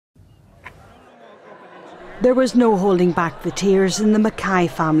There was no holding back the tears in the Mackay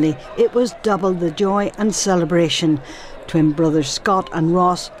family. It was double the joy and celebration. Twin brothers Scott and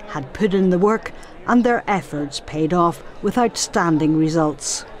Ross had put in the work and their efforts paid off with outstanding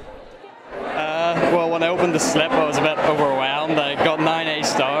results. Well, when I opened the slip I was a bit overwhelmed. I got 9 A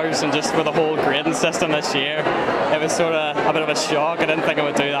stars, and just with the whole grading system this year it was sort of a bit of a shock. I didn't think I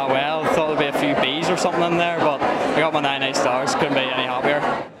would do that well. I thought there'd be a few B's or something in there, but I got my 9 A stars, couldn't be any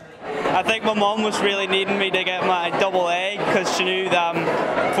happier. I think my mum was really needing me to get my double A because she knew that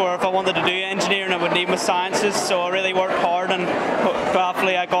if I wanted to do engineering I would need my sciences, so I really worked hard and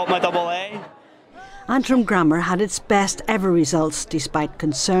hopefully I got my double A. Antrim Grammar had its best ever results despite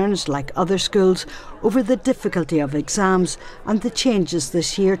concerns, like other schools, over the difficulty of exams and the changes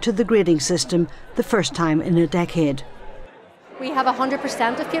this year to the grading system, the first time in a decade. We have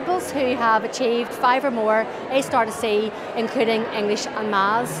 100% of pupils who have achieved 5 or more A star to C, including English and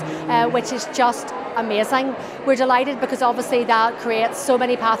Maths, which is just amazing. We're delighted because obviously that creates so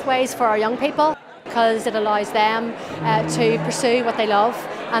many pathways for our young people, because it allows them to pursue what they love,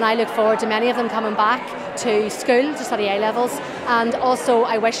 and I look forward to many of them coming back to school to study A levels, and also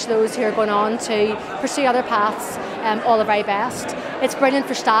I wish those who are going on to pursue other paths all the very best. It's brilliant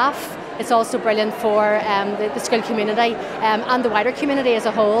for staff. It's also brilliant for the school community and the wider community as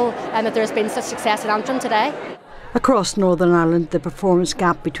a whole, and that there has been such success in Antrim today. Across Northern Ireland, the performance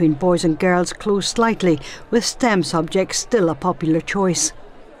gap between boys and girls closed slightly, with STEM subjects still a popular choice.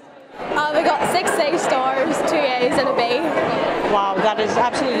 We got 6 A stars, 2 A's and a B. Wow, that is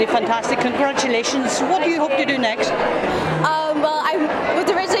absolutely fantastic. Congratulations. What do you hope to do next? Well, I was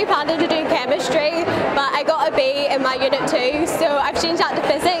originally planning to do chemistry, but I got a B in my unit 2, so I've changed that to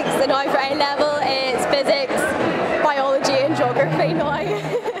physics, and now for A level it's physics, biology and geography now.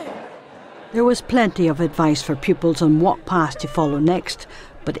 There was plenty of advice for pupils on what path to follow next,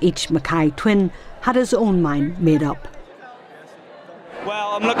 but each Mackay twin had his own mind made up.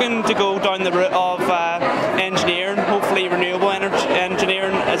 Well, I'm looking to go down the route of engineering, hopefully renewable energy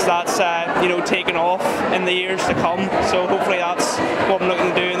engineering, as that's taken off in the years to come. So hopefully that's what I'm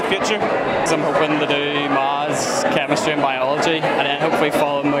looking to do in the future. I'm hoping to do maths, chemistry and biology, and then hopefully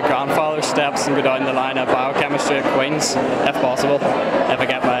follow my grandfather's steps and go down the line of biochemistry at Queen's, if possible, if I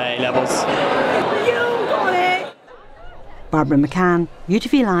get my A levels. Barbara McCann,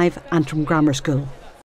 UTV Live, Antrim Grammar School.